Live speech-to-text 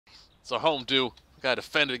It's our home, dude. We gotta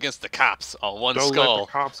defend it against the cops on one Don't skull. let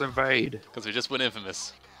the cops invade. Because we just went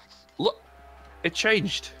infamous. Look, it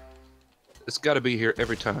changed. It's got to be here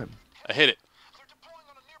every time. I hit it.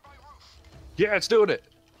 Yeah, it's doing it.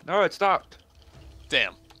 No, it stopped.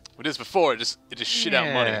 Damn. We did this before. It just shit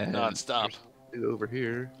out money non-stop. Over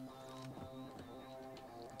here.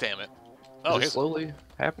 Damn it. Oh, Oh, is it here's slowly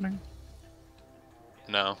happening?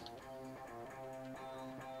 No.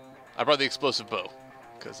 I brought the explosive bow.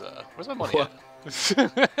 Because, where's my money What?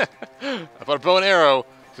 at? I bought a bow and arrow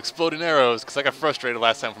with exploding arrows because I got frustrated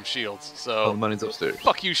last time from shields. So, Oh, the money's upstairs.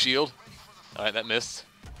 fuck you, shield. Alright, that missed.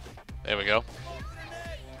 There we go.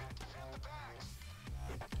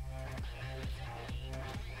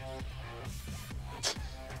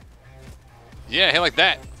 Yeah, hey, like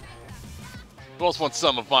that. Who else wants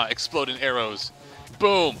some of my exploding arrows?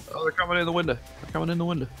 Boom! Oh, they're coming in the window. They're coming in the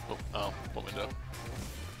window. Oh, what window?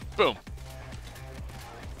 Boom!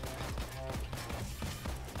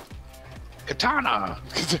 Katana!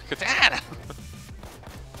 Katana!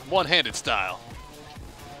 One-handed style.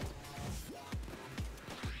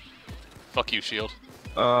 Fuck you, shield.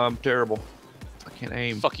 Terrible. I can't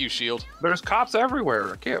aim. Fuck you, shield. There's cops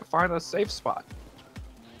everywhere. I can't find a safe spot.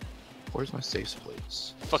 Where's my safe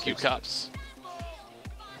place? Fuck you, cops.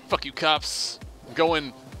 Fuck you, cops. I'm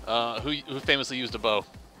going, who famously used a bow?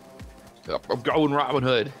 I'm going Robin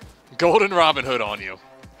Hood. Golden Robin Hood on you.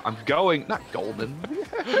 I'm going, not golden.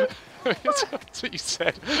 That's what you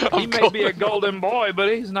said. He may be a golden boy,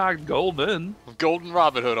 but he's not golden. Golden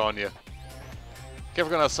Robin Hood on you. Keep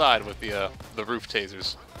going outside with the roof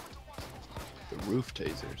tasers. The roof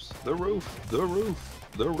tasers.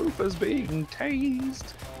 The roof is being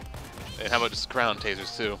tased. And how about just ground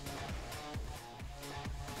tasers too?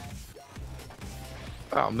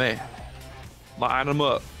 Oh man, line them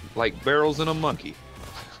up like barrels in a monkey.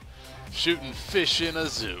 Shooting fish in a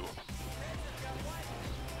zoo.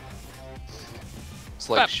 It's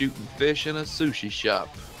like shooting fish in a sushi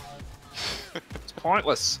shop. It's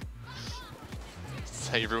pointless. That's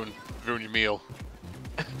how you ruin your meal.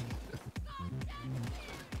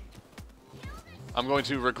 I'm going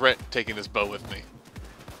to regret taking this bow with me.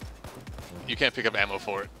 You can't pick up ammo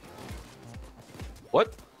for it.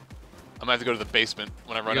 What? I'm gonna have to go to the basement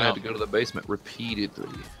when I run You're gonna out. have to go to the basement repeatedly.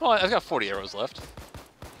 Well, I've got 40 arrows left.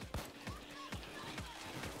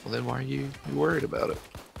 Well, then why are you worried about it?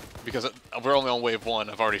 Because we're only on wave 1.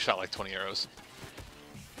 I've already shot like 20 arrows.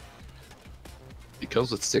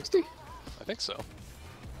 Because it's 60? I think so.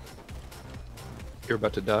 You're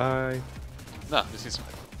about to die. No, just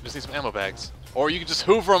need some ammo bags. Or you can just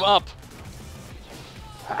hoover them up.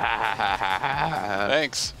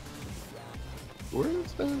 Thanks.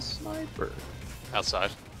 Where's the sniper?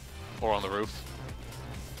 Outside. Or on the roof.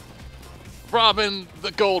 Robin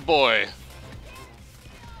the Gold Boy.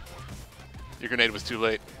 Your grenade was too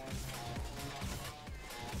late.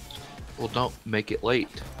 Well, don't make it late,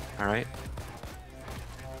 alright?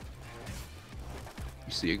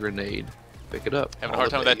 You see a grenade, pick it up. Having a hard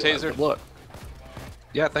time with that taser? Look.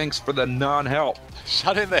 Yeah, thanks for the non-help.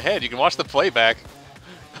 Shot it in the head. You can watch the playback.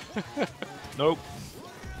 Nope.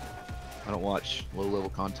 I don't watch low-level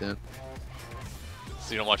content.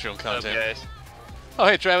 So you don't watch your own content. Up, guys. Oh,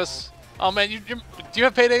 hey, Travis. Oh, man, do you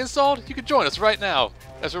have PayDay installed? You can join us right now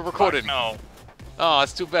as we're recording. No. Oh,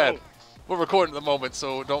 that's too bad. Oh. We're recording at the moment,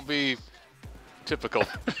 so don't be typical.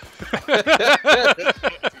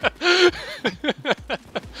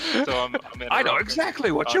 So I'm I know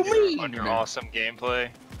exactly what you mean. On your awesome gameplay.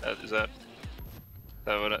 Is that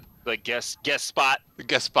what? Like guest spot. The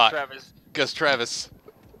guest spot. Travis. Guest Travis.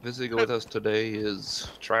 Visiting with us today is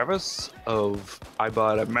Travis of I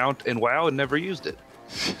bought a mount in WoW and never used it.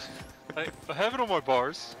 I have it on my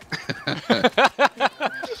bars.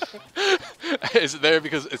 Is it there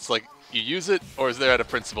because it's like you use it, or is there out of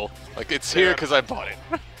principle? Like it's here because I bought it.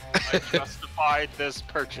 I justified this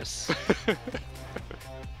purchase.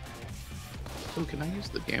 Oh, can I use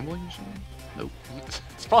the gambling machine? Nope.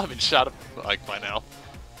 It's probably been shot up like by now.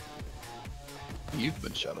 You've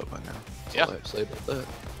been shut up by now. That's Yeah. all I have to say about that.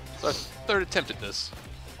 It's our third attempt at this.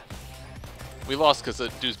 We lost because the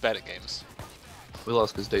dude's bad at games. We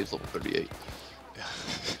lost because Dave's level 38.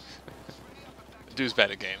 The dude's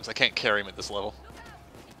bad at games. I can't carry him at this level.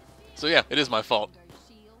 So yeah, it is my fault.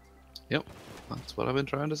 Yep, that's what I've been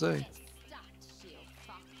trying to say.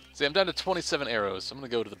 See, I'm down to 27 arrows. So I'm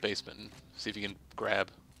gonna go to the basement and see if you can grab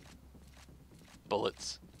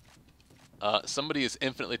bullets. Somebody is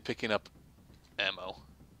infinitely picking up ammo.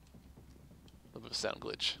 A little bit of a sound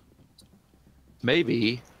glitch.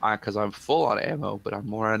 Maybe, because I'm full on ammo, but I'm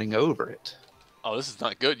running over it. Oh, this is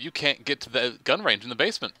not good. You can't get to the gun range in the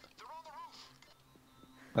basement.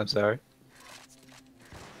 I'm sorry.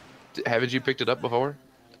 Haven't you picked it up before?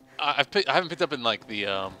 I haven't picked up in like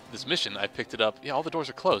the this mission. I picked it up. Yeah, all the doors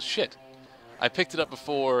are closed. Shit. I picked it up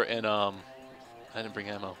before and I didn't bring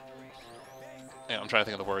ammo. Yeah, I'm trying to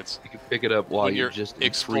think of the words. You can pick it up while When you're just in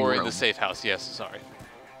exploring free the roam. safe house. Yes, sorry.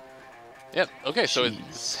 Yep. Okay, so Jeez.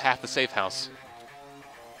 it's half the safe house.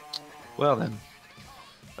 Well then,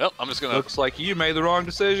 Well, I'm just gonna. looks like you made the wrong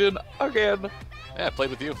decision again. Yeah, I played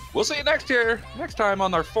with you. We'll see you next year. Next time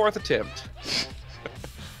on our 4th attempt.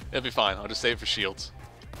 It'll be fine. I'll just save for shields.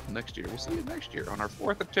 Next year. We'll see you next year on our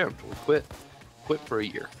 4th attempt. We'll quit for a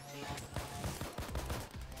year.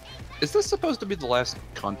 Is this supposed to be the last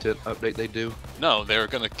content update they do? No, they're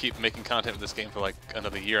gonna keep making content with this game for like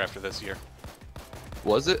another year after this year.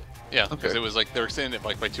 Was it? Yeah, because Okay. it was like they're extending it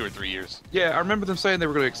like by 2 or 3 years, Yeah, I remember them saying they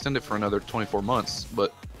were going to extend it for another 24 months,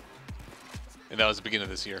 but and that was the beginning of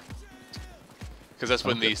this year. Because that's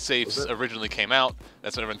when Okay. the safes Was it? originally came out.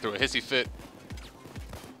 That's when everyone threw a hissy fit.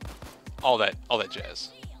 All that jazz.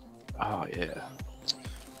 oh yeah.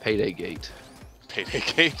 Payday Gate. Payday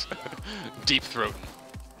Gate. Deep throat.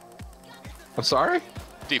 I'm sorry?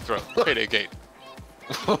 Deep throat. Payday Gate.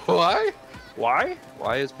 Why? Why?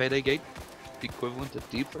 Why is Payday Gate equivalent to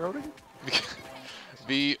deep throating?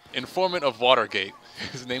 The informant of Watergate.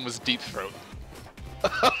 His name was Deep Throat.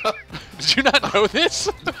 Did you not know this?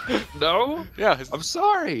 No? Yeah, I'm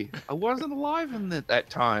sorry. I wasn't alive in that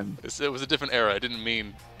time. it was a different era. It didn't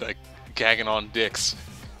mean like gagging on dicks.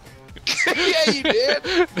 Yeah, you did.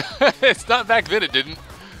 It's not back then. It didn't.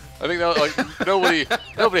 I think that like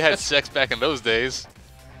nobody had sex back in those days.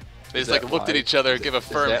 They just like that looked at why- each other, is give it- a is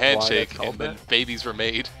firm that why that's handshake, called and then that? babies were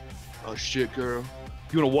made. Oh shit, girl.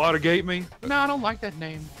 You wanna Watergate me? No, I don't like that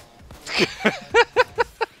name.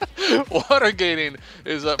 Watergating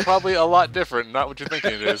is probably a lot different, not what you're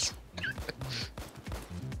thinking it is.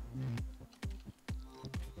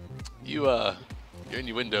 Your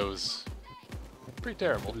innuendos, pretty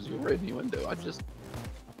terrible. What was your innuendo? I just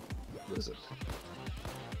listen.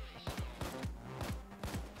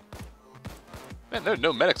 Man, there are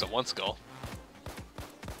no medics on one skull.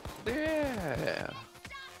 Yeah.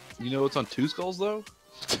 You know what's on 2 skulls though?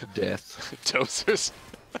 Death. Dosers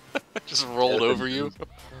just rolled Death over and you. Dozer.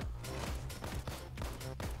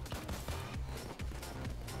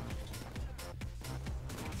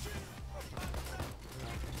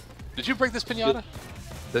 Did you break this pinata?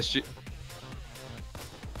 That shit.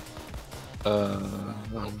 I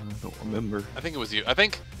don't remember. I think it was you. I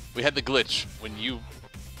think we had the glitch when you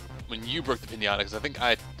broke the pinata, because I think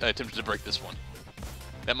I attempted to break this one.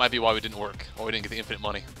 That might be why we didn't work, or we didn't get the infinite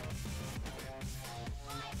money.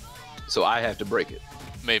 So I have to break it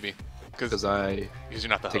Maybe, because because you're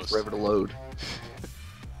not the it takes host. forever to load.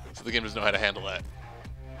 So the game doesn't know how to handle that.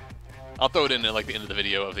 I'll throw it in at like the end of the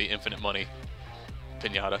video of the infinite money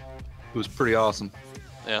pinata. It was pretty awesome.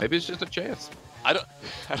 Yeah. Maybe it's just a chance. I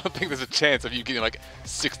don't think there's a chance of you getting like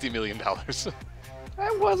 $60 million.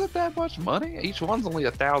 That wasn't that much money. Each one's only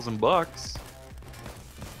 $1,000.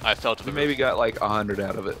 I fell to the We maybe roof. got like 100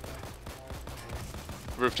 out of it.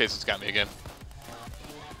 Roof chasers got me again.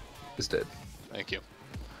 It's dead. Thank you.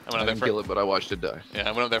 I I went up there didn't for kill it, but I watched it die. yeah.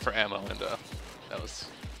 I went up there for ammo, and that's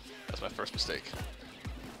my first mistake.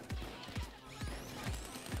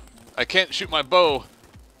 I can't shoot my bow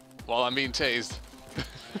while I'm being tased.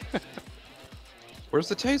 Where's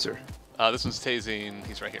the taser? This one's tasing.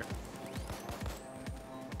 He's right here.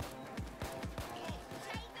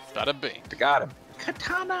 Bada bing. I got him.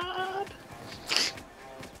 Katana.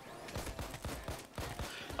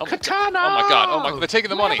 Oh my Katana. God. Oh my God. Oh my. They're taking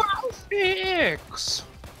the money. Level 6.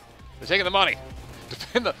 They're taking the money.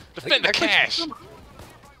 Defend the cash.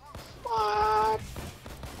 What?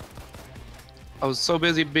 I was so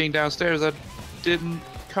busy being downstairs I didn't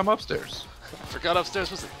come upstairs. I forgot upstairs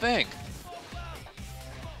was a thing.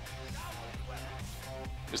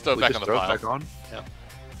 Just throw it We back just on the throw it pile. back on? Yeah.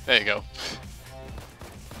 There you go.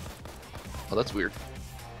 Oh, that's weird.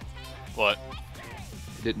 What?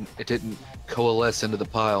 It didn't coalesce into the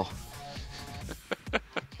pile.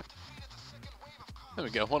 There we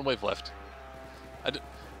go. One wave left. I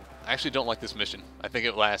actually don't like this mission. I think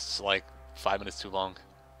it lasts like 5 minutes too long.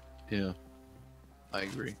 Yeah. I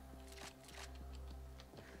agree.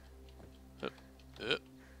 Uh,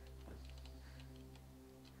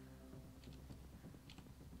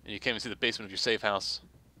 And you can't even see the basement of your safe house.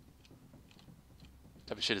 What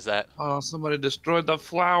type of shit is that? Oh, somebody destroyed the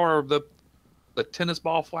flower, the tennis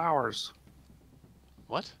ball flowers.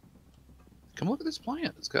 What? Come look at this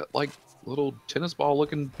plant. It's got like little tennis ball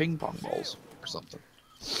looking ping pong balls or something.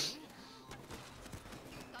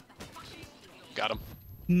 Got him.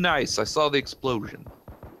 Nice. I saw the explosion.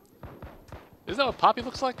 Isn't that what Poppy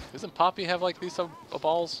looks like? Doesn't Poppy have like these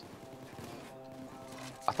balls?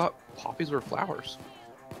 I thought poppies were flowers.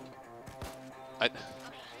 I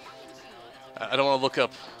don't want to look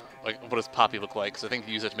up like what does Poppy look like because I think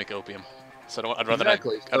you use it to make opium. So I'd rather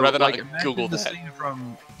Exactly. not. I'd rather like, not Google the that. scene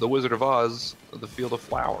from The Wizard of Oz, the Field of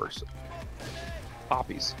Flowers.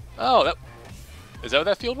 Poppies. Oh, is that what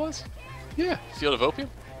that field was? Yeah. Field of opium?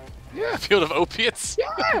 Yeah. Field of opiates?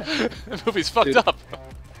 Yeah. That movie's fucked Dude, up.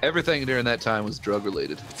 Everything during that time was drug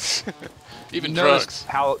related. Even Notice drugs.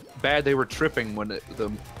 how bad they were tripping when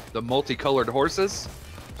the multicolored horses.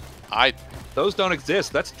 Those don't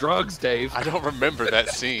exist. That's drugs, Dave. I don't remember that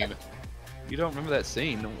scene. You don't remember that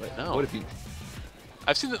scene? No. What if you?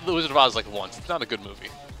 I've seen The Wizard of Oz like once. It's not a good movie.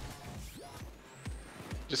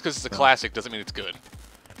 Just because it's a classic doesn't mean it's good.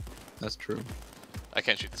 That's true. I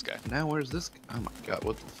can't shoot this guy. Now where's this? Oh my god!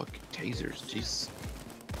 What the fucking tasers? Jeez.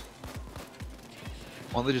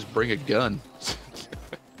 Why don't they just bring a gun?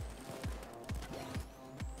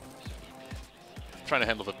 Trying to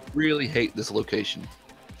handle the. Really hate this location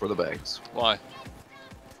for the bags. Why?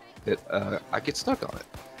 I get stuck on it.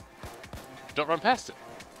 Don't run past it.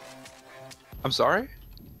 I'm sorry.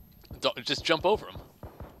 Don't just jump over him.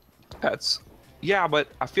 Yeah, but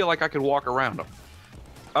I feel like I could walk around them.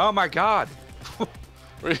 Oh my god!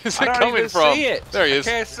 Where is I it don't coming even from? see it. There he is.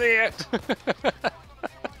 I can't see it.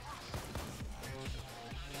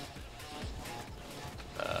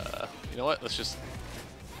 You know what? Let's just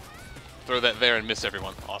throw that there and miss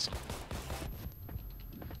everyone. Awesome.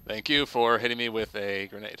 Thank you for hitting me with a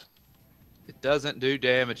grenade. It doesn't do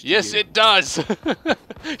damage to Yes, you. it does!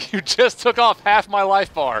 You just took off half my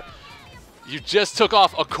life bar. You just took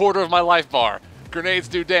off a quarter of my life bar. Grenades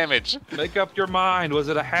do damage. Make up your mind. Was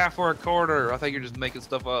it a half or a quarter? I think you're just making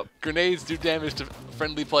stuff up. Grenades do damage to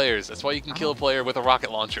friendly players. That's why you can kill a player with a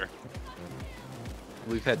rocket launcher.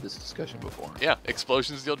 We've had this discussion before. Yeah,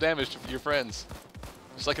 explosions deal damage to your friends.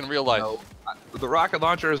 Just like in real life. No, the rocket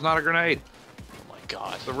launcher is not a grenade. Oh my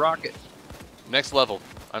god. It's a rocket. Next level,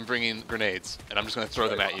 I'm bringing grenades, and I'm just going to throw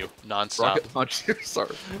them at you, non-stop. Rocket launcher.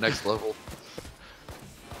 Sorry. Next level.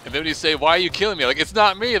 And then when you say, why are you killing me? Like, it's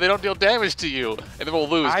not me, they don't deal damage to you. And then we'll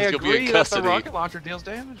lose I because you'll be agree in that the custody. rocket launcher deals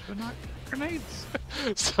damage, but not grenades.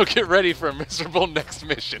 So get ready for a miserable next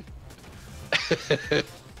mission.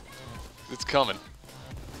 It's coming.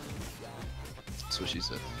 That's what she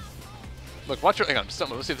said. Look, watch your. Hang on, let's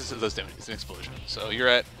see if this does damage. It's an explosion. So you're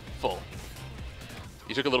at full.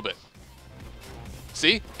 You took a little bit.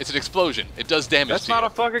 See? It's an explosion. It does damage That's to you. not a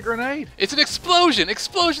fucking grenade. It's an explosion!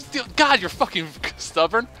 Explosions deal. God, you're fucking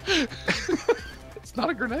stubborn. It's not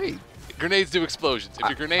a grenade. Grenades do explosions. If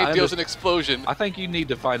your grenade I deals an explosion, I think you need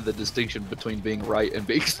to find the distinction between being right and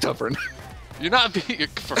being stubborn. you're not being.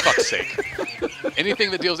 For fuck's sake.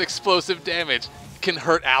 Anything that deals explosive damage can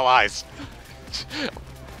hurt allies.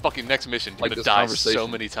 Fucking next mission, you're gonna die so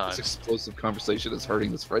many times. This explosive conversation is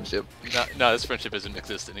hurting this friendship. No, this friendship doesn't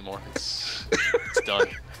exist anymore. It's done.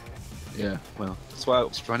 Yeah, well, that's why I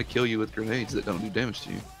was trying to kill you with grenades that don't do damage to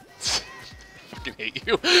you. Fucking hate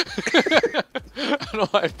you. I don't know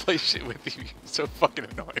why I play shit with you. You're so fucking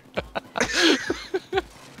annoying.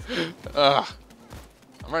 Ugh.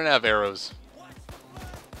 I'm running out of arrows.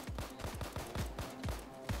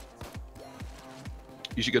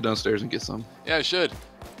 You should go downstairs and get some. Yeah, I should.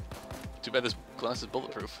 Too bad this glass is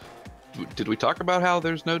bulletproof. Did we talk about how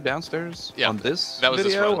there's no downstairs Yeah, on this that was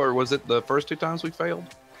this video, run. or was it the first two times we failed?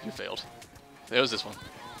 You failed. It was this one.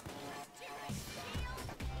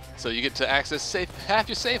 So you get to access half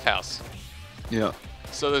your safe house. Yeah.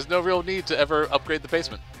 So there's no real need to ever upgrade the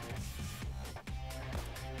basement.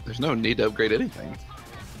 There's no need to upgrade anything.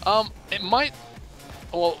 It might.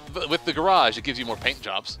 Well, with the garage, it gives you more paint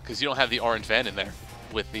jobs because you don't have the orange van in there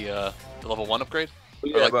with the level 1 upgrade.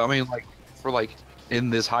 Yeah, but I mean, for in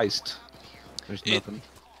this heist, there's nothing.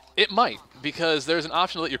 It might, because there's an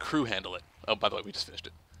option to let your crew handle it. Oh, by the way, we just finished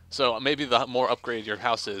it. So maybe the more upgraded your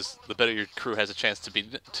house is, the better your crew has a chance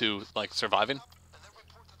to surviving.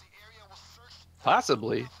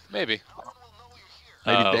 Possibly. Maybe.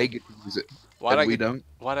 Maybe they get to use it. And we don't.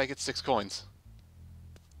 Why'd I get 6 coins?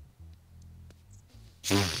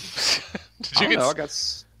 Did I don't know,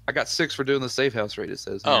 I got 6 for doing the safe house raid. It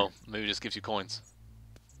says. Here. Oh, maybe it just gives you coins.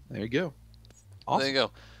 There you go. Awesome. There you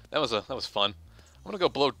go. That was fun. I'm gonna go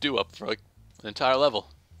blow dew up for like an entire level.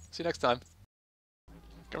 See you next time.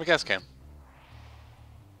 Grab a gas can.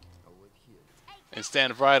 And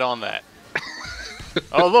stand right on that.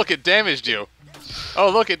 Oh look, it damaged you. Oh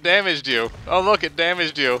look, it damaged you. Oh look, it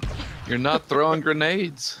damaged you. You're not throwing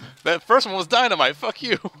grenades. That first one was dynamite. Fuck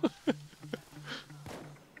you.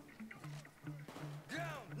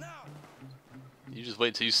 You just wait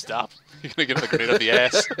until you stop. You're gonna get another grenade up the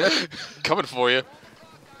ass. Coming for you.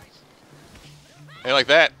 Ain't like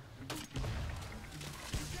that.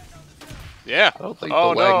 Yeah. I don't think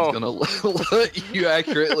the wagon's gonna let you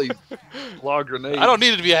accurately log grenades. I don't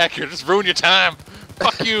need it to be accurate. Just ruin your time.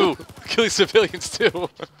 Fuck you. Killing civilians too.